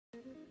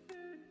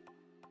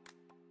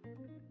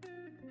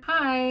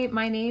Hi,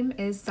 my name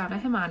is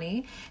Sanaa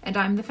Himani, and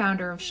I'm the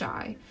founder of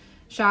SHAI.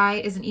 SHAI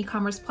is an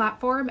e-commerce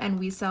platform, and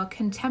we sell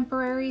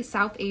contemporary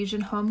South Asian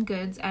home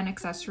goods and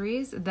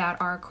accessories that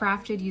are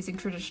crafted using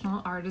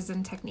traditional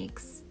artisan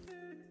techniques.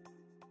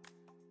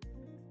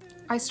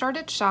 I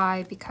started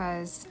SHAI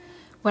because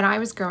when I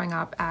was growing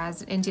up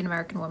as an Indian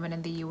American woman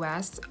in the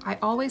US, I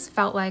always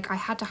felt like I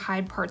had to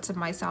hide parts of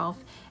myself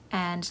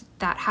and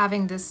that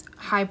having this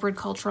hybrid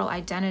cultural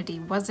identity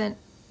wasn't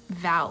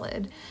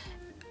valid.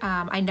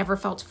 I never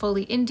felt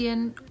fully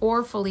Indian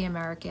or fully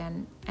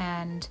American,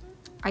 and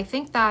I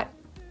think that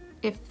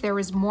if there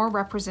was more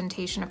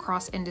representation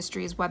across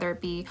industries, whether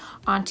it be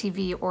on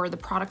TV or the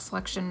product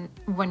selection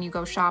when you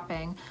go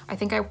shopping, I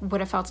think I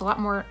would have felt a lot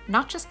more,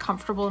 not just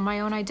comfortable in my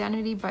own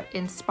identity, but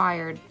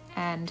inspired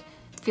and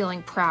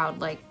feeling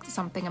proud, like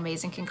something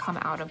amazing can come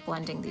out of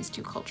blending these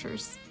two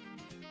cultures.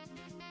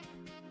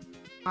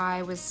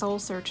 I was soul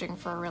searching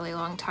for a really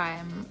long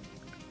time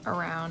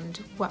around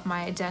what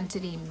my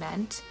identity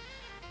meant.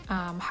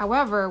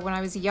 However, when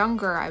I was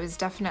younger, I was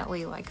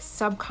definitely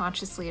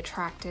subconsciously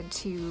attracted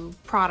to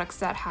products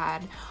that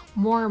had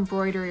more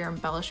embroidery or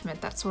embellishment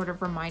that sort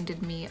of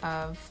reminded me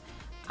of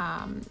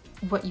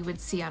what you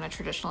would see on a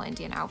traditional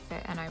Indian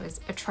outfit, and I was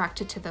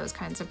attracted to those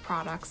kinds of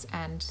products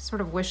and sort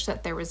of wished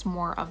that there was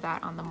more of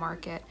that on the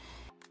market.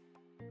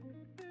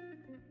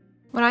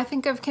 When I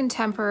think of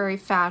contemporary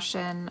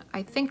fashion,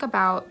 I think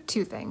about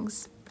two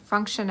things: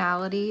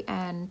 functionality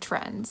and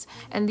trends.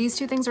 And these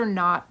two things are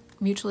not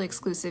mutually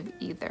exclusive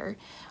either.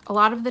 A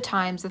lot of the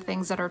times, the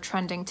things that are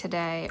trending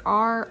today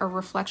are a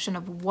reflection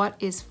of what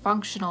is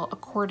functional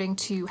according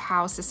to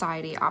how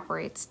society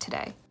operates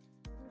today.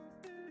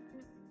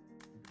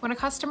 When a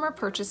customer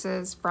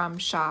purchases from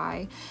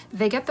SHAI,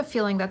 they get the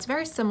feeling that's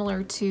very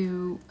similar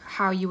to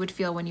how you would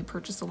feel when you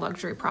purchase a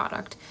luxury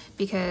product,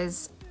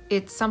 because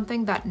it's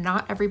something that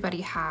not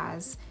everybody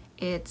has.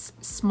 It's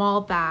small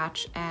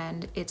batch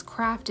and it's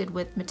crafted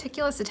with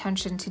meticulous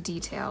attention to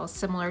detail,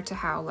 similar to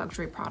how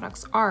luxury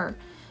products are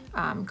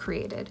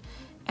created.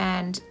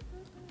 And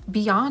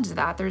beyond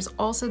that, there's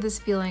also this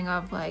feeling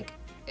of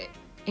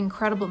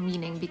incredible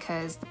meaning,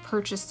 because the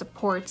purchase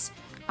supports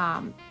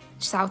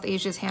South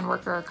Asia's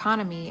handworker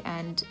economy,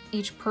 and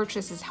each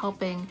purchase is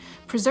helping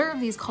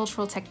preserve these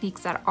cultural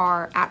techniques that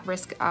are at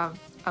risk of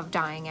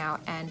dying out,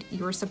 and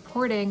you're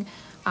supporting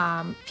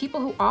people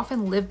who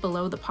often live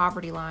below the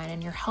poverty line,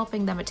 and you're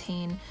helping them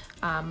attain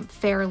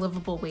fair,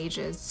 livable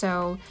wages.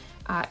 So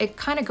it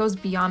kind of goes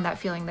beyond that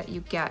feeling that you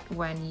get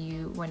when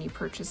you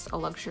purchase a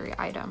luxury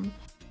item.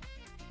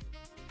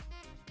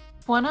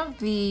 One of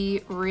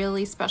the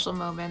really special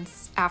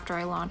moments after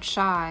I launched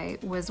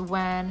SHAI was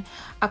when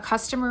a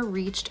customer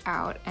reached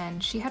out,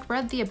 and she had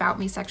read the About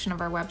Me section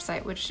of our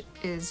website, which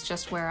is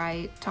just where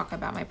I talk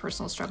about my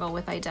personal struggle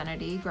with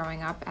identity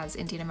growing up as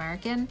Indian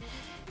American.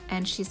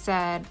 And she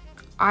said,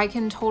 "I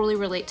can totally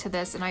relate to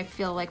this, and I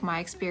feel like my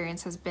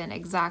experience has been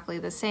exactly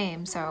the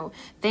same. So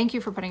thank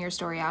you for putting your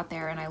story out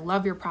there, and I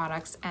love your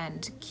products,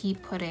 and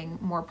keep putting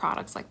more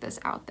products like this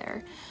out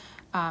there."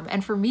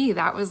 And for me,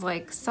 that was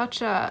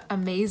such an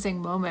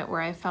amazing moment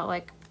where I felt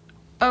like,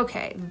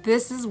 okay,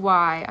 this is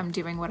why I'm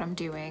doing what I'm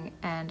doing,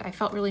 and I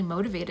felt really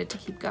motivated to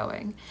keep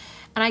going.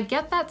 And I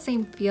get that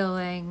same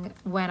feeling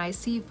when I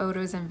see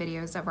photos and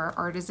videos of our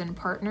artisan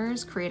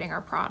partners creating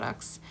our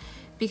products.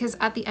 Because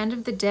at the end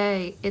of the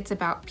day, it's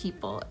about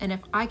people. And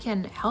if I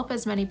can help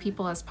as many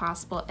people as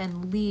possible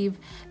and leave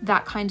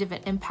that kind of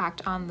an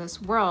impact on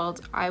this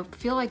world, I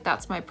feel like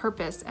that's my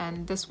purpose,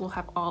 and this will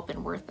have all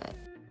been worth it.